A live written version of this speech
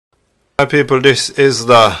My people, this is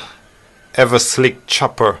the Evah Slick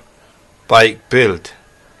Chopper bike build.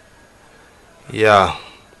 Yeah,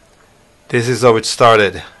 this is how it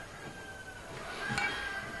started.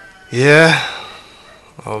 Yeah,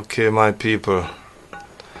 okay my people.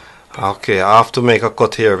 Okay, I have to make a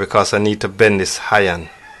cut here because I need to bend this iron.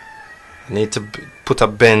 I need to put a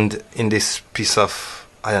bend in this piece of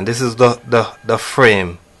iron. This is the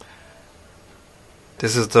frame.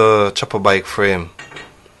 This is the chopper bike frame.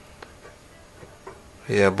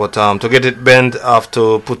 Yeah, but to get it bent, I have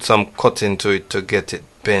to put some cut into it to get it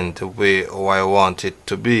bent the way I want it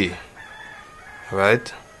to be.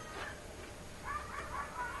 Right?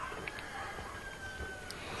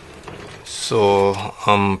 So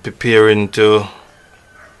I'm preparing to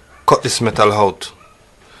cut this metal out.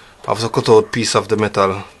 I have to cut out a piece of the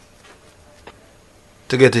metal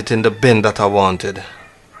to get it in the bend that I wanted.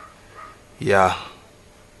 Yeah.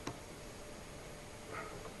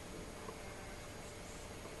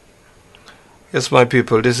 Yes my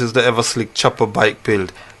people, this is the Evah Slick Chopper bike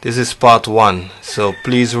build. This is part 1. So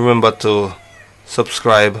please remember to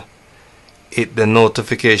subscribe, hit the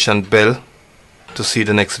notification bell to see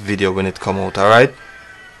the next video when it come out. Alright?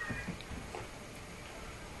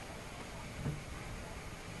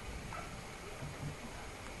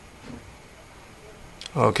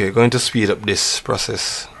 Okay, going to speed up this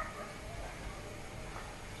process.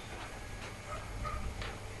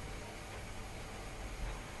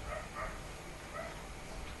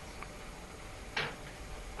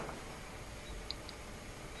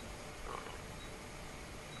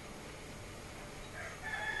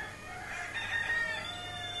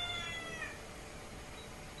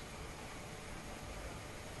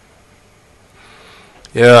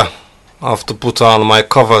 Yeah, I have to put on my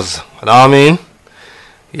covers. You know what I mean?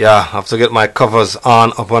 Yeah, I have to get my covers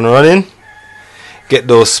on, up and running. Get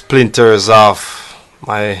those splinters off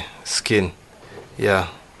my skin. Yeah,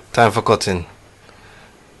 time for cutting.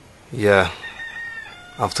 Yeah,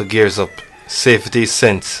 I have to gears up. Safety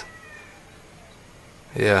sense.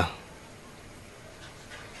 Yeah.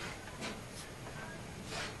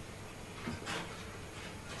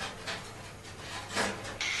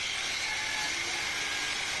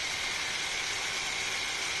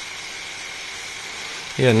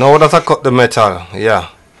 Yeah, now that I cut the metal, yeah,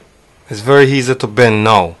 it's very easy to bend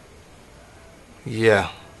now.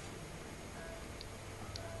 Yeah.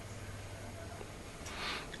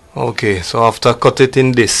 Okay, so after I cut it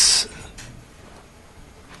in this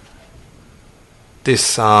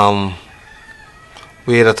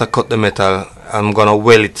way that I cut the metal, I'm gonna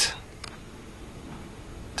weld it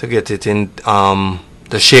to get it in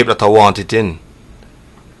the shape that I want it in.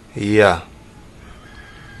 Yeah.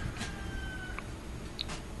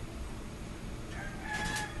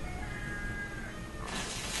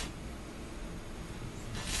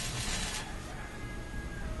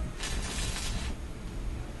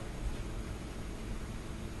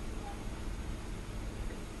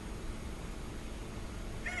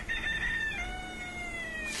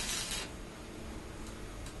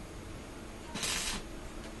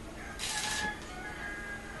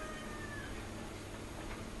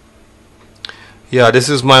 Yeah, this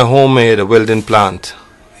is my homemade welding plant.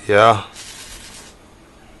 Yeah,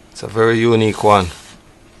 it's a very unique one.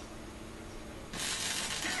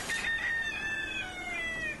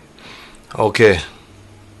 Okay.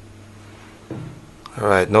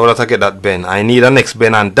 Alright, now that I get that bend, I need a next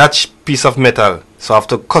bend on that piece of metal. So I have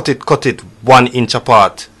to cut it 1 inch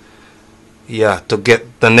apart. Yeah, to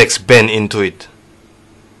get the next bend into it.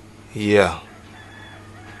 Yeah.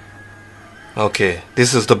 Okay,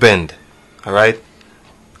 this is the bend. Alright,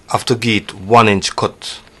 I have to get 1 inch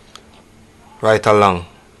cut right along.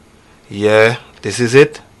 Yeah, this is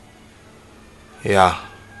it. Yeah.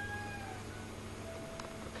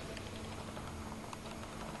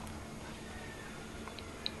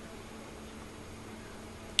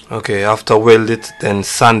 Okay, after weld it, then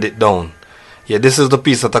sand it down. Yeah, this is the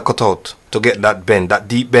piece that I cut out to get that bend, that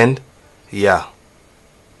deep bend. Yeah.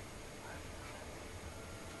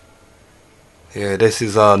 Yeah, this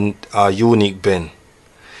is a unique bend.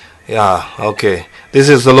 Yeah, okay. This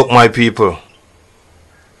is the look, my people.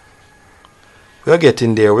 We are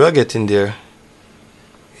getting there. We are getting there.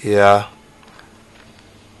 Yeah.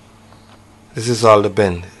 This is all the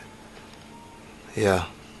bend. Yeah.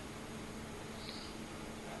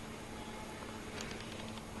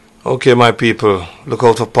 Okay, my people. Look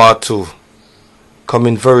out for part 2.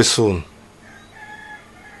 Coming very soon.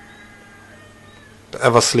 The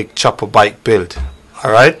Evah Slick Chopper bike build.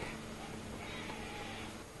 Alright?